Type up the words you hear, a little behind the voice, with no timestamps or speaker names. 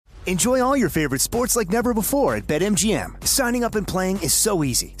Enjoy all your favorite sports like never before at BetMGM. Signing up and playing is so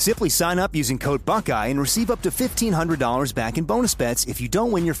easy. Simply sign up using code Buckeye and receive up to $1,500 back in bonus bets if you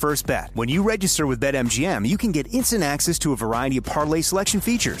don't win your first bet. When you register with BetMGM, you can get instant access to a variety of parlay selection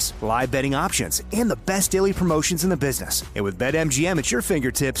features, live betting options, and the best daily promotions in the business. And with BetMGM at your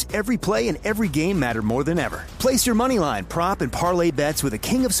fingertips, every play and every game matter more than ever. Place your moneyline, prop, and parlay bets with the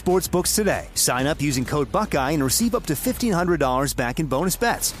king of sportsbooks today. Sign up using code Buckeye and receive up to $1,500 back in bonus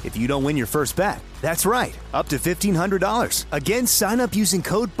bets if you don't win your first bet. That's right, up to $1,500. Again, sign up using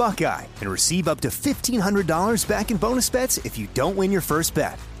code Buckeye and receive up to $1,500 back in bonus bets if you don't win your first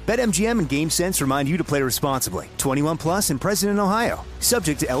bet. BetMGM and GameSense remind you to play responsibly. 21 plus and present in Ohio.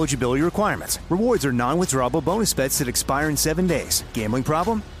 Subject to eligibility requirements. Rewards are non-withdrawable bonus bets that expire in 7 days. Gambling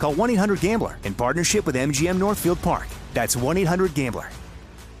problem? Call 1-800-GAMBLER in partnership with MGM Northfield Park. That's 1-800-GAMBLER.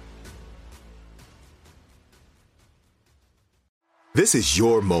 This is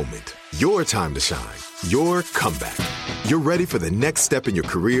your moment, your time to shine, your comeback. You're ready for the next step in your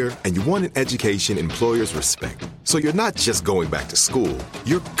career, and you want an education employers respect. So you're not just going back to school,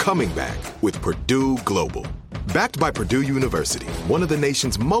 you're coming back with Purdue Global. Backed by Purdue University, one of the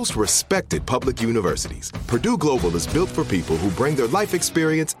nation's most respected public universities, Purdue Global is built for people who bring their life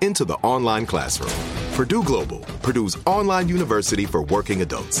experience into the online classroom. Purdue Global, Purdue's online university for working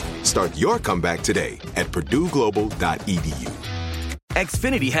adults. Start your comeback today at purdueglobal.edu.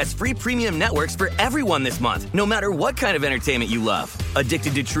 Xfinity has free premium networks for everyone this month, no matter what kind of entertainment you love.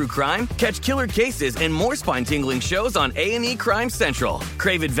 Addicted to true crime? Catch killer cases and more spine-tingling shows on A&E Crime Central.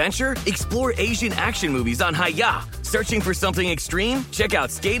 Crave adventure? Explore Asian action movies on Hi-YAH. Searching for something extreme? Check out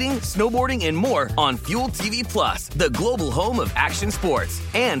skating, snowboarding, and more on Fuel TV Plus, the global home of action sports.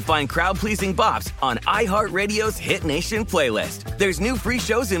 And find crowd-pleasing bops on iHeartRadio's Hit Nation playlist. There's new free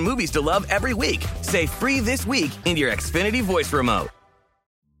shows and movies to love every week. Say free this week in your Xfinity voice remote.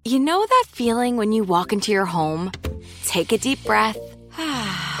 You know that feeling when you walk into your home, take a deep breath,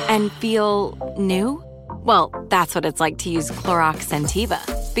 and feel new? Well, that's what it's like to use Clorox Scentiva.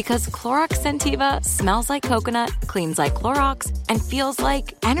 Because Clorox Scentiva smells like coconut, cleans like Clorox, and feels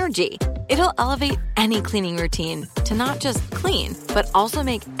like energy. It'll elevate any cleaning routine to not just clean, but also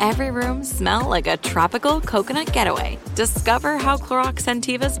make every room smell like a tropical coconut getaway. Discover how Clorox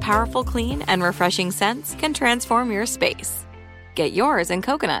Scentiva's powerful clean and refreshing scents can transform your space. Get yours in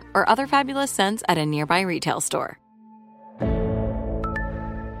coconut or other fabulous scents at a nearby retail store.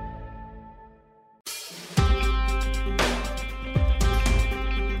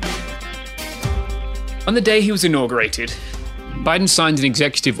 On the day he was inaugurated, Biden signed an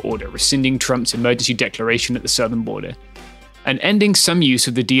executive order rescinding Trump's emergency declaration at the southern border and ending some use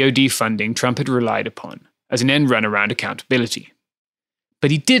of the DoD funding Trump had relied upon as an end run around accountability. But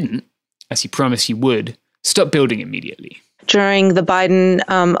he didn't, as he promised he would, stop building immediately. During the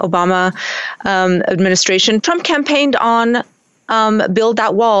Biden-Obama administration, Trump campaigned on build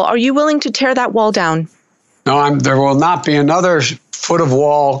that wall. Are you willing to tear that wall down? No, there will not be another foot of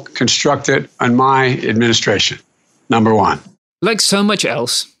wall constructed in my administration, number one. Like so much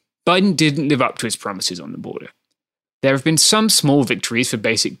else, Biden didn't live up to his promises on the border. There have been some small victories for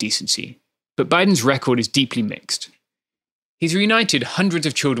basic decency, but Biden's record is deeply mixed. He's reunited hundreds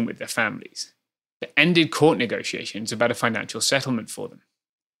of children with their families, but ended court negotiations about a financial settlement for them.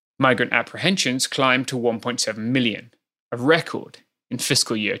 Migrant apprehensions climbed to 1.7 million, a record in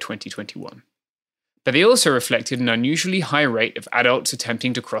fiscal year 2021. But they also reflected an unusually high rate of adults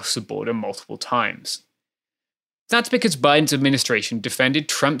attempting to cross the border multiple times. That's because Biden's administration defended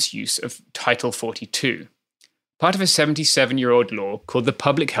Trump's use of Title 42, part of a 77-year-old law called the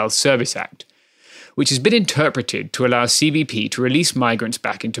Public Health Service Act, which has been interpreted to allow CBP to release migrants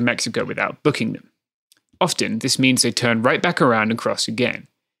back into Mexico without booking them. Often, this means they turn right back around and cross again,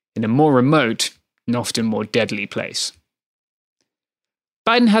 in a more remote and often more deadly place.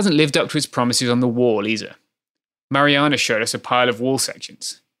 Biden hasn't lived up to his promises on the wall either. Mariana showed us a pile of wall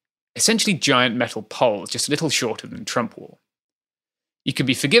sections, essentially giant metal poles just a little shorter than Trump wall. You could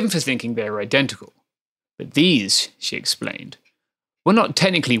be forgiven for thinking they were identical, but these, she explained, were not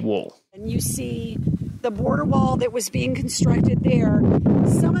technically wall. And you see the border wall that was being constructed there.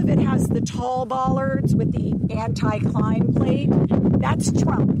 Some of it has the tall bollards with the anti-climb plate. That's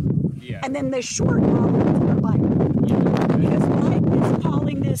Trump. Yeah. And then the short bollards are Biden. Yeah. Because Biden is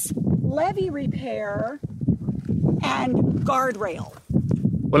calling this levee repair and guardrail.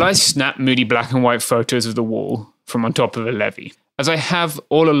 Well, I snapped moody black and white photos of the wall from on top of a levee, as I have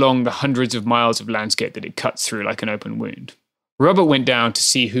all along the hundreds of miles of landscape that it cuts through like an open wound. Robert went down to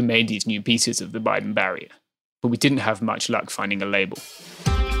see who made these new pieces of the Biden barrier, but we didn't have much luck finding a label.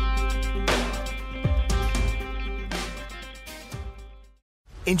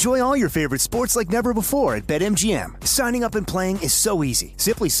 Enjoy all your favorite sports like never before at BetMGM. Signing up and playing is so easy.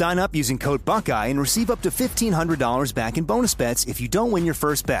 Simply sign up using code Buckeye and receive up to $1,500 back in bonus bets if you don't win your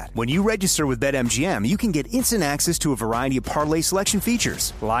first bet. When you register with BetMGM, you can get instant access to a variety of parlay selection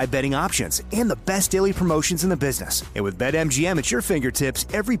features, live betting options, and the best daily promotions in the business. And with BetMGM at your fingertips,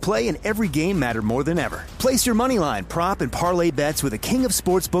 every play and every game matter more than ever. Place your moneyline, prop, and parlay bets with the king of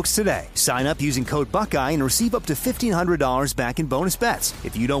sportsbooks today. Sign up using code Buckeye and receive up to $1,500 back in bonus bets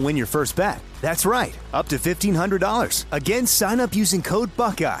if you don't win your first bet. That's right, up to $1,500. Again, sign up using code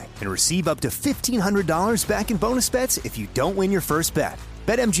Buckeye and receive up to $1,500 back in bonus bets if you don't win your first bet.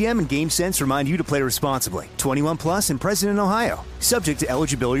 BetMGM and GameSense remind you to play responsibly. 21 plus and present in Ohio. Subject to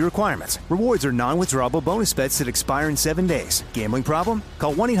eligibility requirements. Rewards are non-withdrawable bonus bets that expire in 7 days. Gambling problem?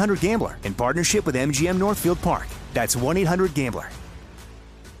 Call 1-800-GAMBLER in partnership with MGM Northfield Park. That's 1-800-GAMBLER.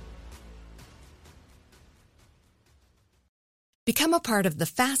 Become a part of the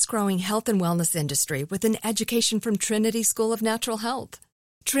fast-growing health and wellness industry with an education from Trinity School of Natural Health.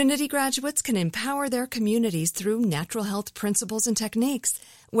 Trinity graduates can empower their communities through natural health principles and techniques,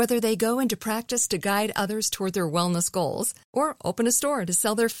 whether they go into practice to guide others toward their wellness goals or open a store to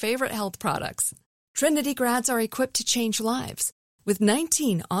sell their favorite health products. Trinity grads are equipped to change lives. With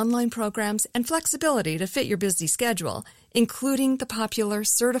 19 online programs and flexibility to fit your busy schedule, including the popular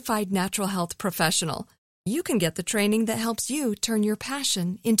Certified Natural Health Professional, you can get the training that helps you turn your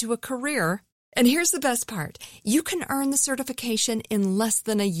passion into a career. And here's the best part. You can earn the certification in less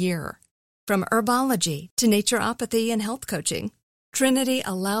than a year. From herbology to naturopathy and health coaching, Trinity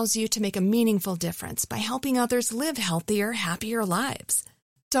allows you to make a meaningful difference by helping others live healthier, happier lives.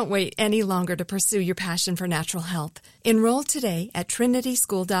 Don't wait any longer to pursue your passion for natural health. Enroll today at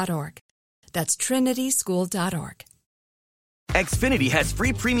trinityschool.org. That's trinityschool.org. Xfinity has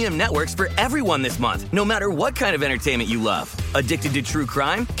free premium networks for everyone this month, no matter what kind of entertainment you love. Addicted to true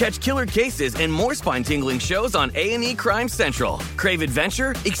crime? Catch killer cases and more spine-tingling shows on A&E Crime Central. Crave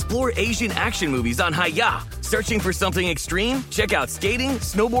adventure? Explore Asian action movies on Hi-YAH. Searching for something extreme? Check out skating,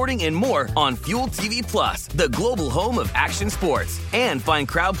 snowboarding, and more on Fuel TV Plus, the global home of action sports. And find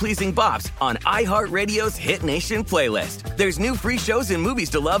crowd-pleasing bops on iHeartRadio's Hit Nation playlist. There's new free shows and movies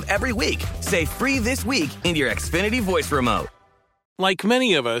to love every week. Say free this week in your Xfinity voice remote. Like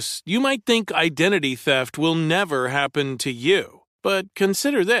many of us, you might think identity theft will never happen to you. But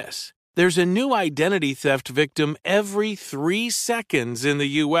consider this. There's a new identity theft victim every 3 seconds in the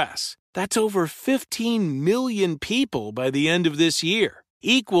U.S. That's over 15 million people by the end of this year,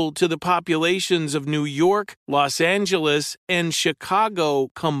 equal to the populations of New York, Los Angeles, and Chicago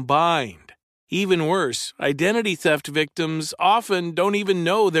combined. Even worse, identity theft victims often don't even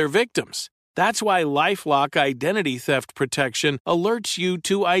know they're victims. That's why LifeLock Identity Theft Protection alerts you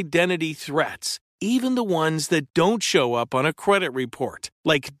to identity threats, even the ones that don't show up on a credit report,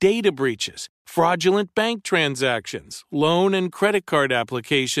 like data breaches, fraudulent bank transactions, loan and credit card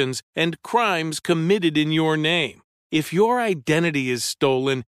applications, and crimes committed in your name. If your identity is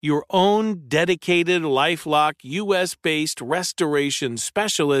stolen, your own dedicated LifeLock U.S.-based restoration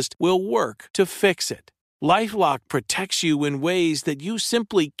specialist will work to fix it. LifeLock protects you in ways that you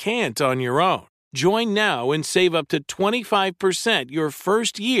simply can't on your own. Join now and save up to 25% your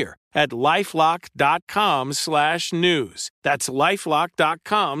first year at LifeLock.com/news. That's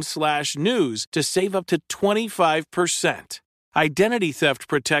LifeLock.com/news to save up to 25%. Identity theft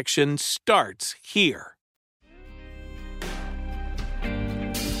protection starts here.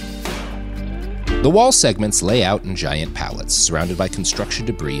 The wall segments lay out in giant pallets, surrounded by construction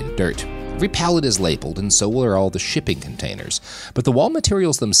debris and dirt. Every pallet is labeled, and so are all the shipping containers, but the wall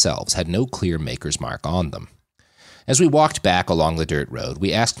materials themselves had no clear maker's mark on them. As we walked back along the dirt road,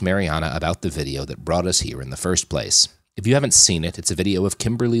 we asked Mariana about the video that brought us here in the first place. If you haven't seen it, it's a video of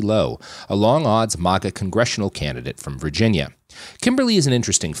Kimberly Lowe, a long-odds MAGA congressional candidate from Virginia. Kimberly is an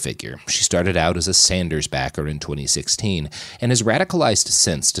interesting figure. She started out as a Sanders backer in 2016 and has radicalized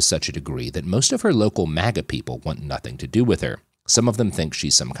since to such a degree that most of her local MAGA people want nothing to do with her. Some of them think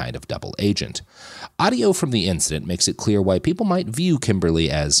she's some kind of double agent. Audio from the incident makes it clear why people might view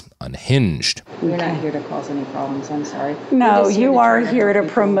Kimberly as unhinged. We're not here to cause any problems, I'm sorry. No, you are here to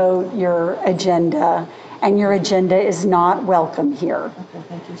promote your agenda, and your agenda is not welcome here. Okay,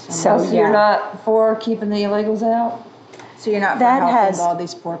 thank you so much. So You're not for keeping the illegals out? So you're not for helping all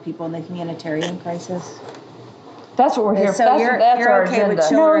these poor people in the humanitarian crisis? That's what we're here for. So you're our okay agenda. with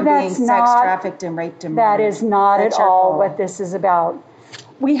children being sex trafficked and raped and murdered? That is not at all what this is about.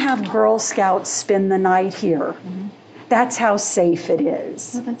 We have Girl Scouts spend the night here. Mm-hmm. That's how safe it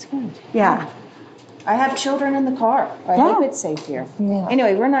is. Well, that's good. Yeah. I have children in the car. I hope it's safe here. Yeah.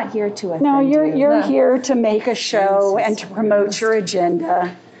 Anyway, we're not here to offend you. You're here to make a show and to promote your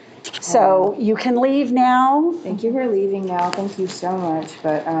agenda. So you can leave now. Thank you for leaving now. Thank you so much.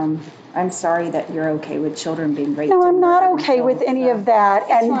 But I'm sorry that you're okay with children being raped. No, I'm not okay with any of that.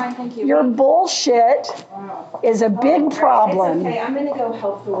 And Thank you. Your bullshit is a big problem. It's okay. I'm going to go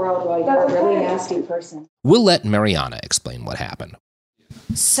help the world while you're a really nasty person. We'll let Mariana explain what happened.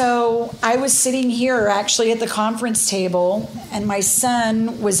 So I was sitting here actually at the conference table, and my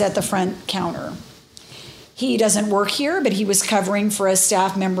son was at the front counter. He doesn't work here, but he was covering for a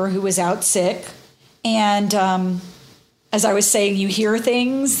staff member who was out sick. And as I was saying, you hear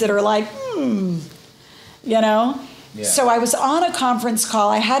things that are like, you know? Yeah. So I was on a conference call.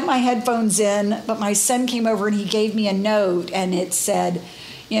 I had my headphones in, but my son came over and he gave me a note, and it said,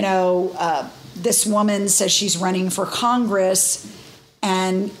 this woman says she's running for Congress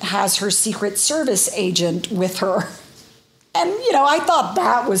and has her Secret Service agent with her. And, I thought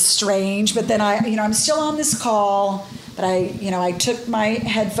that was strange, but then I'm still on this call, but I took my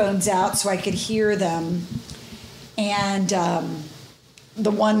headphones out so I could hear them. And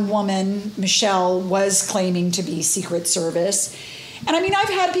the one woman, Michelle, was claiming to be Secret Service. And I've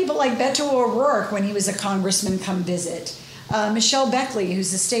had people like Beto O'Rourke when he was a congressman come visit. Michelle Beckley,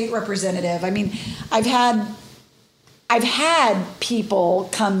 who's a state representative. I've had people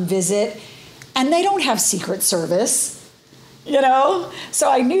come visit, and they don't have Secret Service, So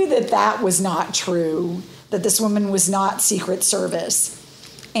I knew that was not true, that this woman was not Secret Service.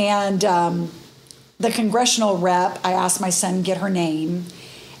 And the congressional rep, I asked my son get her name,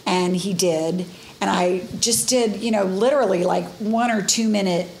 and he did. And I just did, literally like 1 or 2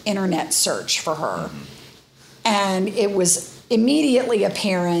 minute internet search for her. And it was immediately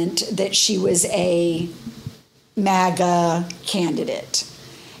apparent that she was a MAGA candidate.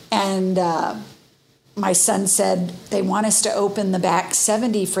 And my son said they want us to open the back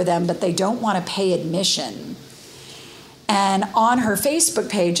 70 for them, but they don't want to pay admission. And on her Facebook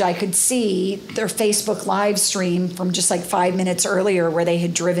page, I could see their Facebook live stream from just like 5 minutes earlier where they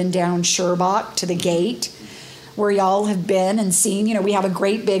had driven down Sherbach to the gate where y'all have been and seen, we have a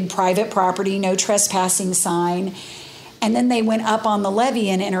great big private property, no trespassing sign. And then they went up on the levee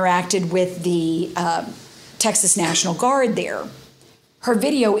and interacted with the Texas National Guard there. Her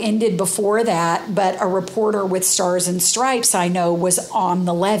video ended before that, but a reporter with Stars and Stripes I know was on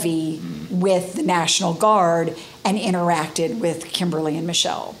the levee with the National Guard and interacted with Kimberly and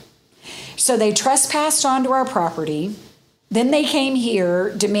Michelle. So they trespassed onto our property. Then they came here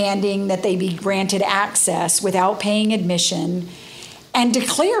demanding that they be granted access without paying admission and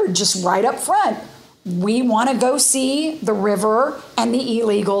declared just right up front, we want to go see the river and the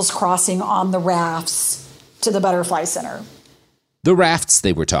illegals crossing on the rafts to the Butterfly Center. The rafts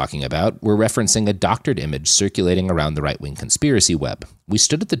they were talking about were referencing a doctored image circulating around the right-wing conspiracy web. We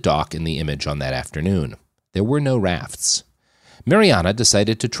stood at the dock in the image on that afternoon. There were no rafts. Mariana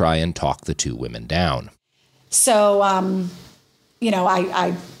decided to try and talk the two women down. So,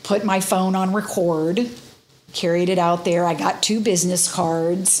 I put my phone on record, carried it out there. I got 2 business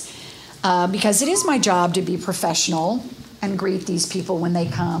cards because it is my job to be professional and greet these people when they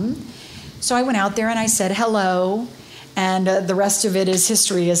come. So I went out there and I said, hello. And the rest of it is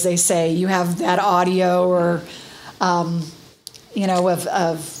history, as they say. You have that audio or,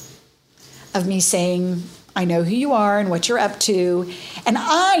 of me saying, I know who you are and what you're up to. And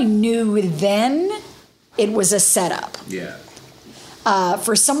I knew then it was a setup. Yeah.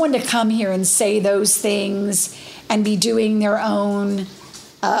 For someone to come here and say those things and be doing their own,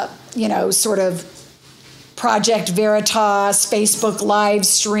 sort of Project Veritas, Facebook live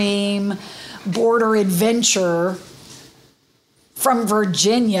stream, border adventure from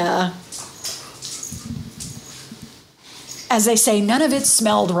Virginia, as they say, none of it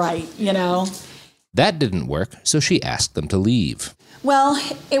smelled right, That didn't work, so she asked them to leave. Well,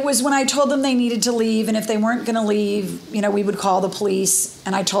 it was when I told them they needed to leave, and if they weren't going to leave, we would call the police.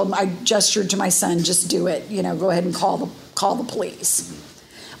 And I gestured to my son, just do it, go ahead and call the police,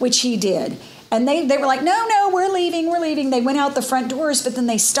 which he did. And they were like, no, we're leaving. They went out the front doors, but then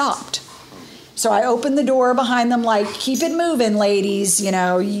they stopped. So I opened the door behind them like, keep it moving, ladies,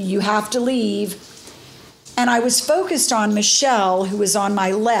 you have to leave. And I was focused on Michelle, who was on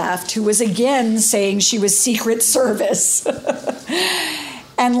my left, who was again saying she was Secret Service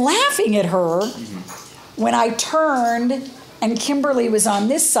and laughing at her when I turned and Kimberly was on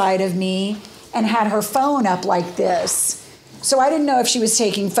this side of me and had her phone up like this. So I didn't know if she was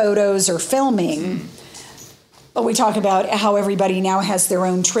taking photos or filming. But we talk about how everybody now has their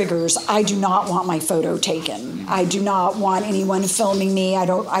own triggers. I do not want my photo taken. I do not want anyone filming me. I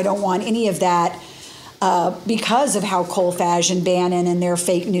don't want any of that. because of how Colfage and Bannon and their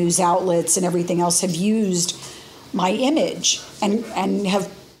fake news outlets and everything else have used my image and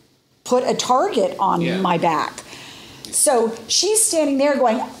have put a target on my back. So she's standing there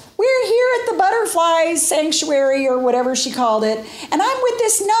going, we're here at the Butterfly Sanctuary or whatever she called it, and I'm with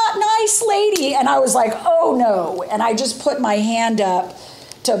this not nice lady. And I was like, oh no. And I just put my hand up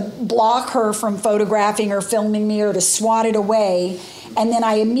to block her from photographing or filming me or to swat it away. And then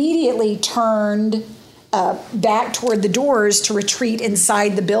I immediately turned back toward the doors to retreat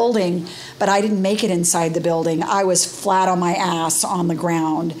inside the building, but I didn't make it inside the building. I was flat on my ass on the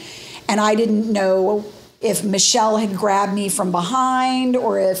ground. And I didn't know if Michelle had grabbed me from behind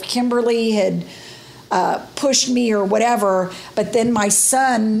or if Kimberly had pushed me or whatever. But then my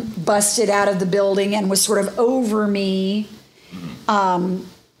son busted out of the building and was sort of over me.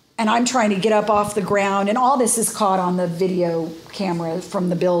 And I'm trying to get up off the ground. And all this is caught on the video camera from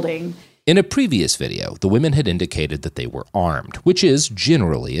the building. In a previous video, the women had indicated that they were armed, which is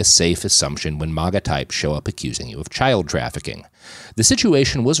generally a safe assumption when MAGA types show up accusing you of child trafficking. The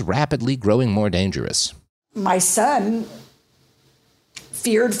situation was rapidly growing more dangerous. My son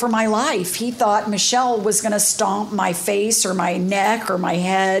feared for my life. He thought Michelle was going to stomp my face or my neck or my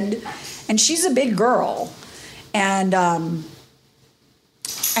head. And she's a big girl. And at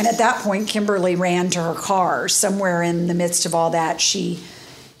that point, Kimberly ran to her car. Somewhere in the midst of all that, she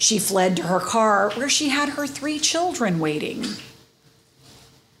fled to her car where she had her 3 children waiting.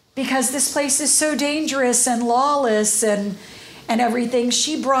 Because this place is so dangerous and lawless and everything,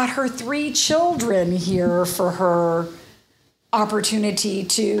 she brought her 3 children here for her opportunity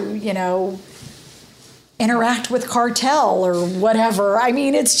to, interact with cartel or whatever. I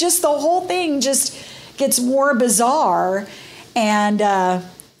mean, it's just the whole thing just gets more bizarre. And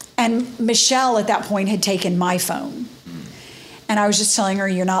Michelle at that point had taken my phone. And I was just telling her,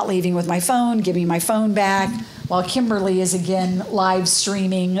 you're not leaving with my phone, give me my phone back. While Kimberly is again live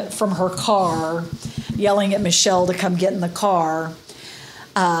streaming from her car, yelling at Michelle to come get in the car.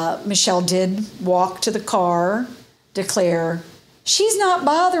 Michelle did walk to the car, declare, she's not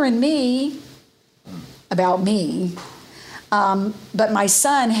bothering me about me. But my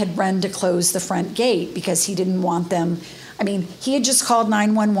son had run to close the front gate because he didn't want them. I mean, he had just called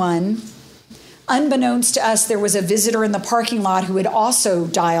 911. Unbeknownst to us, there was a visitor in the parking lot who had also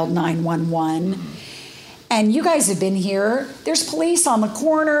dialed 911. And you guys have been here. There's police on the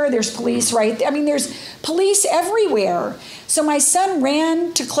corner. There's police right there. I mean, there's police everywhere. So my son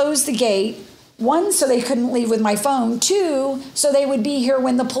ran to close the gate. 1, so they couldn't leave with my phone. 2, so they would be here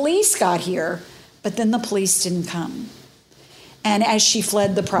when the police got here. But then the police didn't come. And as she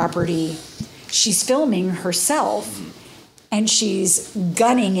fled the property, she's filming herself and she's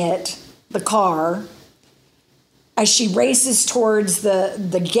gunning the car, as she races towards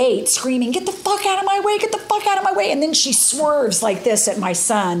the gate, screaming, get the fuck out of my way, get the fuck out of my way. And then she swerves like this at my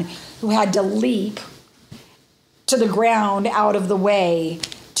son, who had to leap to the ground out of the way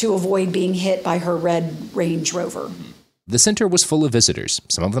to avoid being hit by her red Range Rover. The center was full of visitors.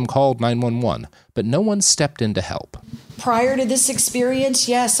 Some of them called 911, but no one stepped in to help. Prior to this experience,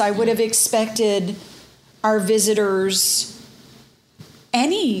 yes, I would have expected our visitors,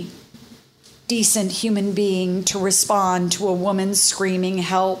 any decent human being, to respond to a woman screaming,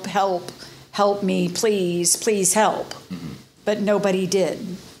 help, help, help me, please, please help. But nobody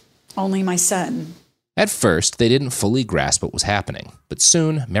did. Only my son. At first, they didn't fully grasp what was happening, but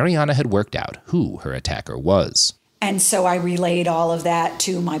soon Mariana had worked out who her attacker was. And so I relayed all of that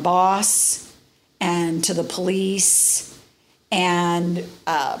to my boss and to the police. And,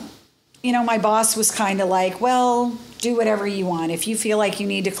 my boss was kind of like, well, do whatever you want. If you feel like you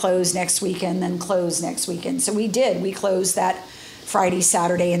need to close next weekend, then close next weekend. So we did. We closed that Friday,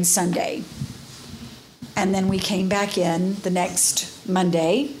 Saturday, and Sunday. And then we came back in the next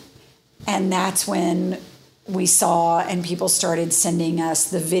Monday. And that's when we saw and people started sending us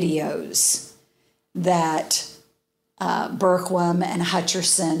the videos that Berkwam and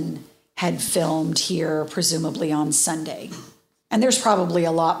Hutcherson had filmed here, presumably on Sunday. And there's probably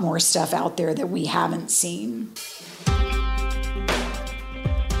a lot more stuff out there that we haven't seen.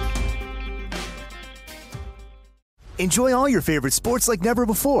 Enjoy all your favorite sports like never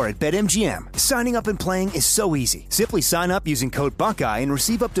before at BetMGM. Signing up and playing is so easy. Simply sign up using code Buckeye and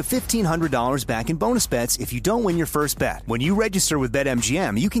receive up to $1,500 back in bonus bets if you don't win your first bet. When you register with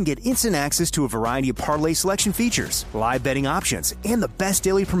BetMGM, you can get instant access to a variety of parlay selection features, live betting options, and the best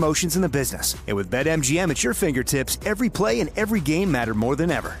daily promotions in the business. And with BetMGM at your fingertips, every play and every game matter more than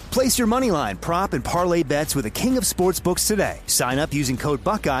ever. Place your moneyline, prop, and parlay bets with the king of sportsbooks today. Sign up using code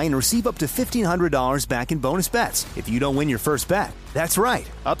Buckeye and receive up to $1,500 back in bonus bets. If you don't win your first bet. That's right,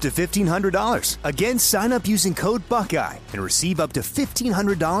 up to $1,500. Again, sign up using code Buckeye and receive up to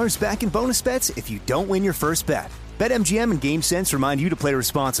 $1,500 back in bonus bets if you don't win your first bet. BetMGM and GameSense remind you to play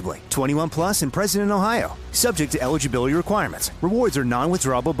responsibly. 21 plus and present in Ohio. Subject to eligibility requirements. Rewards are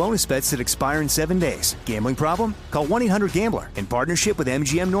non-withdrawable bonus bets that expire in 7 days. Gambling problem? Call 1-800-GAMBLER in partnership with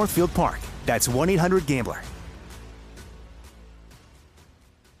MGM Northfield Park. That's 1-800-GAMBLER.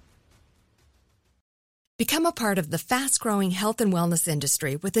 Become a part of the fast-growing health and wellness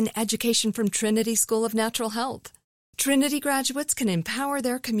industry with an education from Trinity School of Natural Health. Trinity graduates can empower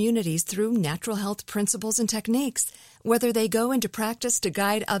their communities through natural health principles and techniques, whether they go into practice to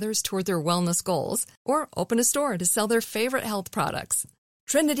guide others toward their wellness goals or open a store to sell their favorite health products.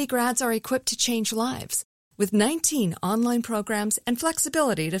 Trinity grads are equipped to change lives with 19 online programs and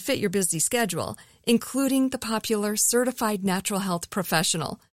flexibility to fit your busy schedule, including the popular Certified Natural Health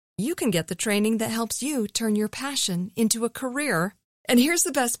Professional. You can get the training that helps you turn your passion into a career. And here's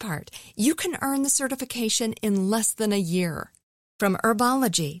the best part. You can earn the certification in less than a year. From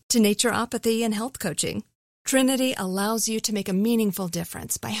herbology to naturopathy and health coaching, Trinity allows you to make a meaningful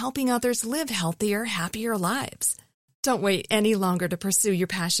difference by helping others live healthier, happier lives. Don't wait any longer to pursue your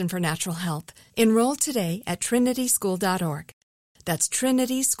passion for natural health. Enroll today at trinityschool.org. That's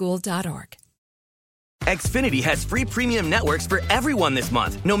trinityschool.org. Xfinity has free premium networks for everyone this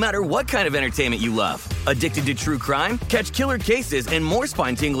month, no matter what kind of entertainment you love. Addicted to true crime? Catch killer cases and more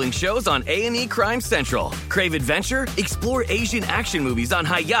spine-tingling shows on A&E Crime Central. Crave adventure? Explore Asian action movies on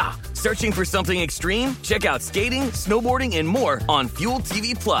Hi-Ya. Searching for something extreme? Check out skating, snowboarding, and more on Fuel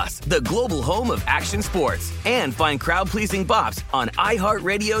TV Plus, the global home of action sports. And find crowd-pleasing bops on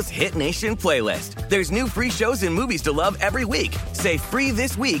iHeartRadio's Hit Nation playlist. There's new free shows and movies to love every week. Say free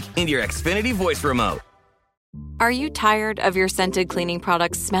this week in your Xfinity voice remote. Are you tired of your scented cleaning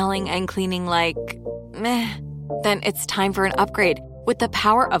products smelling and cleaning like meh? Then it's time for an upgrade with the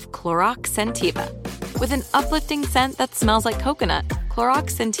power of Clorox Scentiva. With an uplifting scent that smells like coconut,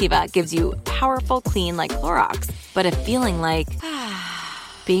 Clorox Scentiva gives you powerful clean like Clorox, but a feeling like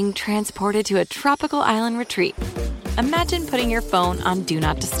being transported to a tropical island retreat. Imagine putting your phone on Do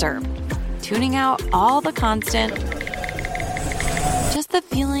Not Disturb, tuning out all the constant, just the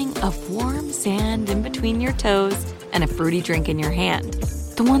feeling of warm sand in between your toes and a fruity drink in your hand.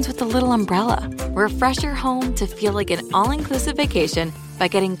 The ones with the little umbrella. Refresh your home to feel like an all-inclusive vacation by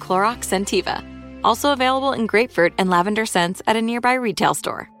getting Clorox Scentiva. Also available in grapefruit and lavender scents at a nearby retail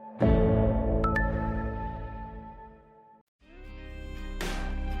store.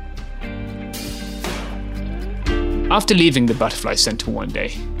 After leaving the Butterfly Center one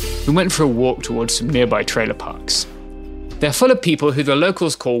day, we went for a walk towards some nearby trailer parks. They're full of people who the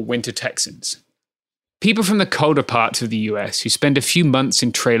locals call winter Texans. People from the colder parts of the US who spend a few months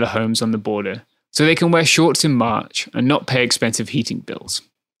in trailer homes on the border so they can wear shorts in March and not pay expensive heating bills.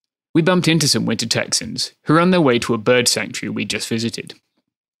 We bumped into some winter Texans who were on their way to a bird sanctuary we just visited.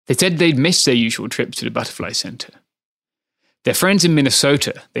 They said they'd missed their usual trips to the Butterfly Center. Their friends in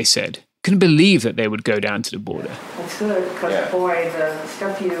Minnesota, they said, couldn't believe that they would go down to the border. It's good, because boy, the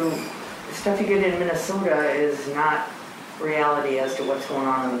stuff you get in Minnesota is not reality as to what's going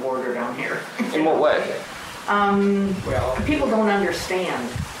on the border down here. In what way? People don't understand.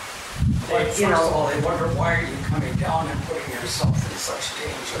 First of all, they wonder why are you coming down and putting yourself in such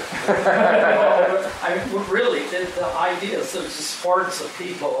danger. I mean, really, the idea is there's just hordes of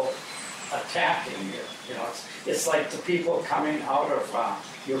people attacking you. You know, it's like the people coming out of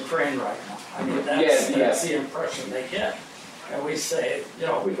Ukraine right now. I mean, that's the impression they get. And we say,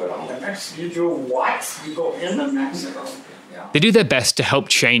 we go down to Mexico. You do what? You go into Mexico? Yeah. They do their best to help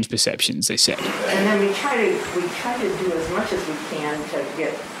change perceptions, they said. And then we try to do as much as we can to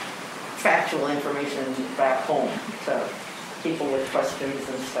get factual information back home to people with questions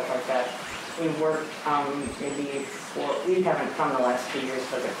and stuff like that. We worked we haven't come the last 2 years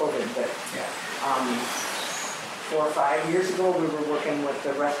because of COVID, but 4 or 5 years ago we were working with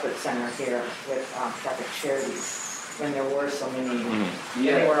the respite center here with Catholic Charities. When there were so many,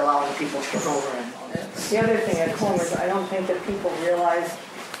 they were allowing people to come over. And the other thing at home is I don't think that people realize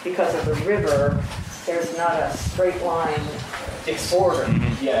because of the river, there's not a straight line border.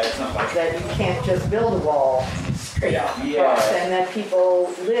 Mm-hmm. Yeah, it's not like that you can't just build a wall straight across, and that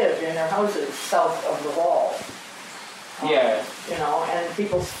people live in their houses south of the wall. And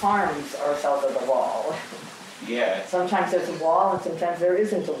people's farms are south of the wall. Yeah. Sometimes there's a wall and sometimes there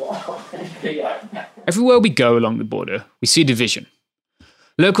isn't a wall. Everywhere we go along the border, we see division.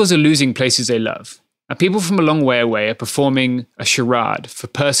 Locals are losing places they love, and people from a long way away are performing a charade for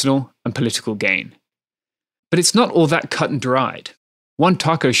personal and political gain. But it's not all that cut and dried. One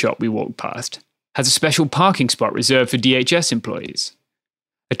taco shop we walked past has a special parking spot reserved for DHS employees.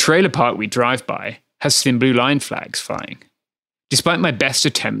 A trailer park we drive by has Thin Blue Line flags flying. Despite my best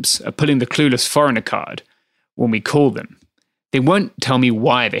attempts at pulling the clueless foreigner card when we call them, they won't tell me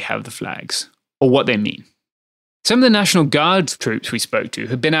why they have the flags or what they mean. Some of the National Guard troops we spoke to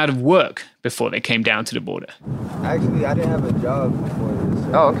had been out of work before they came down to the border. Actually, I didn't have a job before this.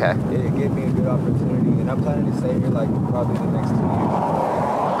 So okay. It gave me a good opportunity, and I'm planning to stay here like probably the next 2 years.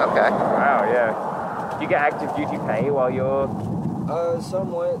 Okay. Wow, yeah. Do you get active duty pay while you're...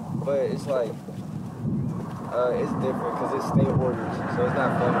 Somewhat, but it's like, it's different because it's state orders, so it's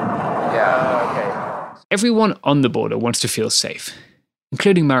not fun. Yeah, okay. Everyone on the border wants to feel safe,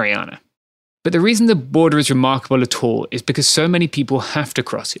 including Mariana. But the reason the border is remarkable at all is because so many people have to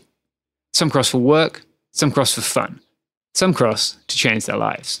cross it. Some cross for work, some cross for fun, some cross to change their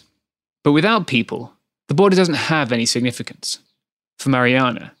lives. But without people, the border doesn't have any significance. For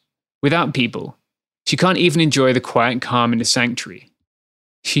Mariana, without people, she can't even enjoy the quiet calm in the sanctuary.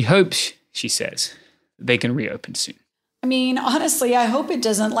 She hopes, she says, they can reopen soon. I mean, honestly, I hope it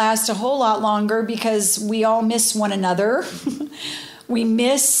doesn't last a whole lot longer because we all miss one another. We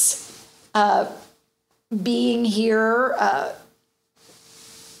miss being here,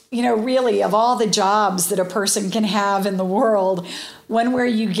 really of all the jobs that a person can have in the world, one where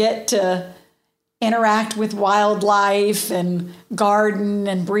you get to interact with wildlife and garden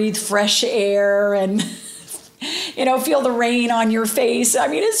and breathe fresh air and, feel the rain on your face. I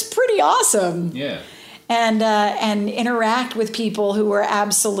mean, it's pretty awesome. Yeah. And interact with people who are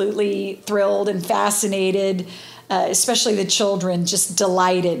absolutely thrilled and fascinated, especially the children, just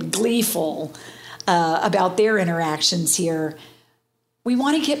delighted, gleeful about their interactions here. We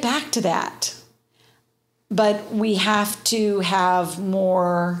want to get back to that, but we have to have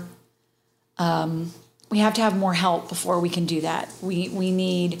more. We have to have more help before we can do that. We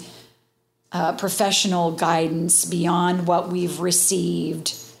need professional guidance beyond what we've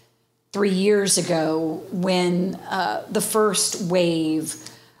received 3 years ago when the first wave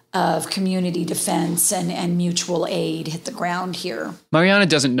of community defense and mutual aid hit the ground here. Mariana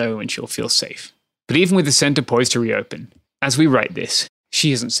doesn't know when she'll feel safe. But even with the center poised to reopen, as we write this,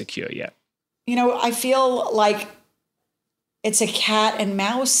 she isn't secure yet. I feel like it's a cat and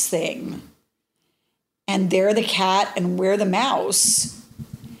mouse thing. And they're the cat and we're the mouse.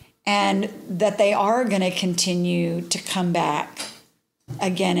 And that they are going to continue to come back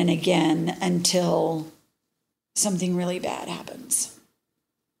again and again until something really bad happens.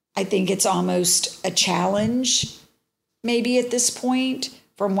 I think it's almost a challenge, maybe at this point,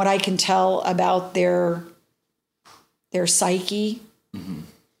 from what I can tell about their psyche. Mm-hmm.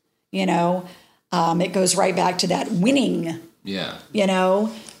 It goes right back to that winning. Yeah.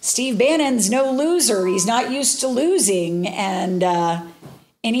 Steve Bannon's no loser. He's not used to losing. And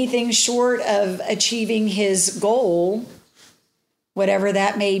anything short of achieving his goal, whatever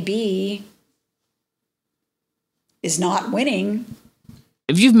that may be, is not winning.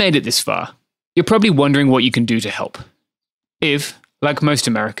 If you've made it this far, you're probably wondering what you can do to help. If, like most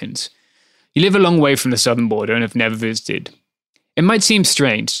Americans, you live a long way from the southern border and have never visited, it might seem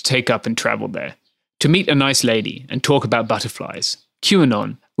strange to take up and travel there, to meet a nice lady and talk about butterflies,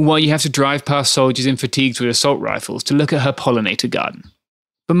 QAnon, while you have to drive past soldiers in fatigues with assault rifles to look at her pollinator garden.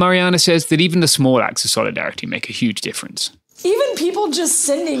 But Mariana says that even the small acts of solidarity make a huge difference. Even people just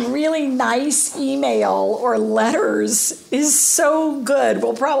sending really nice email or letters is so good.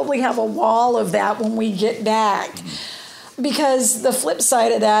 We'll probably have a wall of that when we get back. Because the flip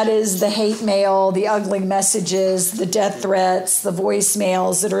side of that is the hate mail, the ugly messages, the death threats, the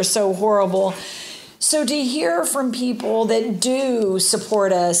voicemails that are so horrible. So to hear from people that do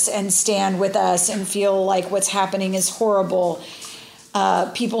support us and stand with us and feel like what's happening is horrible,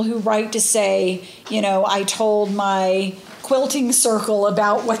 people who write to say, I told my quilting circle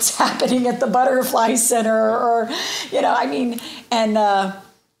about what's happening at the Butterfly Center, or, and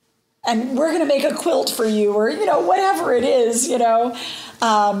we're going to make a quilt for you, or, whatever it is, it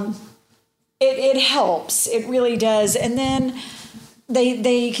helps. It really does. And then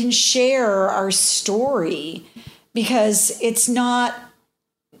they can share our story, because it's not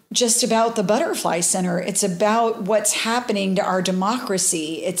just about the Butterfly Center. It's about what's happening to our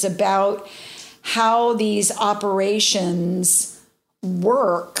democracy. It's about how these operations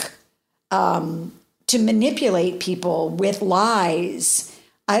work to manipulate people with lies.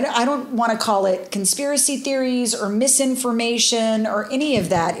 I don't want to call it conspiracy theories or misinformation or any of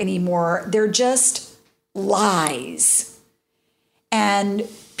that anymore. They're just lies. And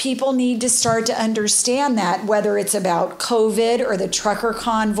people need to start to understand that, whether it's about COVID or the trucker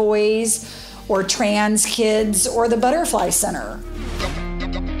convoys or trans kids or the Butterfly Center.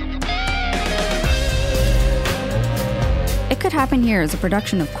 It Could Happen Here is a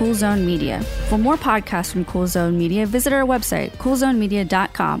production of Cool Zone Media. For more podcasts from Cool Zone Media, visit our website,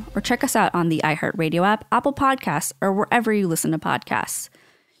 coolzonemedia.com, or check us out on the iHeartRadio app, Apple Podcasts, or wherever you listen to podcasts.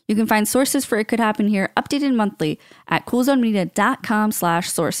 You can find sources for It Could Happen Here updated monthly at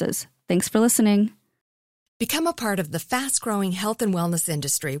coolzonemedia.com/sources. Thanks for listening. Become a part of the fast-growing health and wellness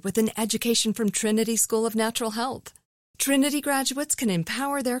industry with an education from Trinity School of Natural Health. Trinity graduates can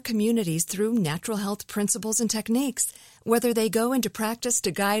empower their communities through natural health principles and techniques, whether they go into practice to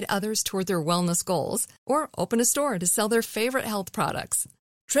guide others toward their wellness goals or open a store to sell their favorite health products.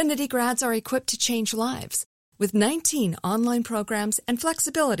 Trinity grads are equipped to change lives with 19 online programs and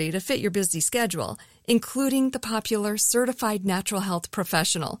flexibility to fit your busy schedule, including the popular Certified Natural Health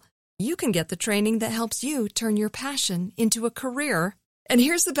Professional. You can get the training that helps you turn your passion into a career. And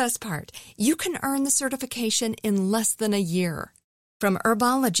here's the best part. You can earn the certification in less than a year. From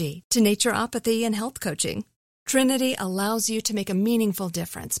herbology to naturopathy and health coaching, Trinity allows you to make a meaningful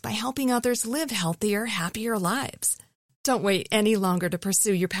difference by helping others live healthier, happier lives. Don't wait any longer to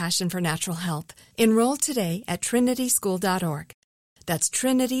pursue your passion for natural health. Enroll today at trinityschool.org. That's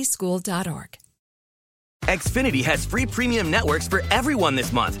trinityschool.org. Xfinity has free premium networks for everyone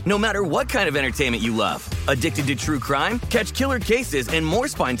this month, no matter what kind of entertainment you love. Addicted to true crime? Catch killer cases and more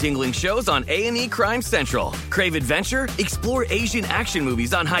spine-tingling shows on A&E Crime Central. Crave adventure? Explore Asian action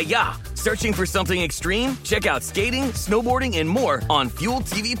movies on Hi-YAH. Searching for something extreme? Check out skating, snowboarding, and more on Fuel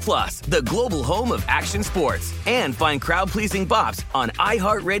TV Plus, the global home of action sports. And find crowd-pleasing bops on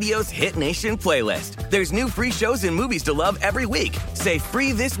iHeartRadio's Hit Nation playlist. There's new free shows and movies to love every week. Say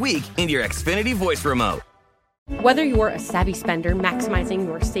free this week in your Xfinity voice remote. Whether you're a savvy spender maximizing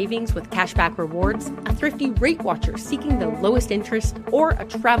your savings with cashback rewards, a thrifty rate watcher seeking the lowest interest, or a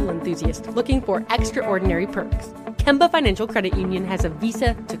travel enthusiast looking for extraordinary perks, Kemba Financial Credit Union has a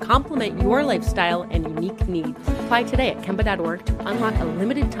visa to complement your lifestyle and unique needs. Apply today at Kemba.org to unlock a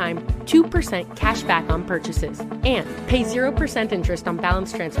limited-time 2% cash back on purchases and pay 0% interest on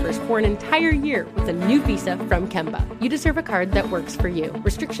balance transfers for an entire year with a new visa from Kemba. You deserve a card that works for you.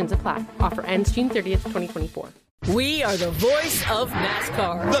 Restrictions apply. Offer ends June 30th, 2024. We are the voice of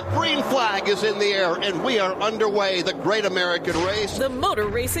NASCAR. The green flag is in the air, and we are underway. The Great American Race. The Motor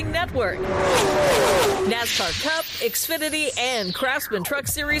Racing Network. NASCAR Cup, Xfinity, and Craftsman Truck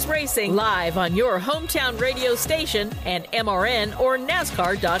Series Racing live on your hometown radio station and MRN or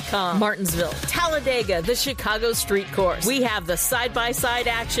NASCAR.com. Martinsville, Talladega, the Chicago Street Course. We have the side-by-side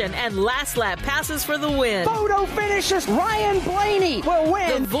action and last lap passes for the win. Photo finishes. Ryan Blaney will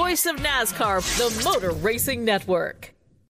win. The voice of NASCAR, the Motor Racing Network.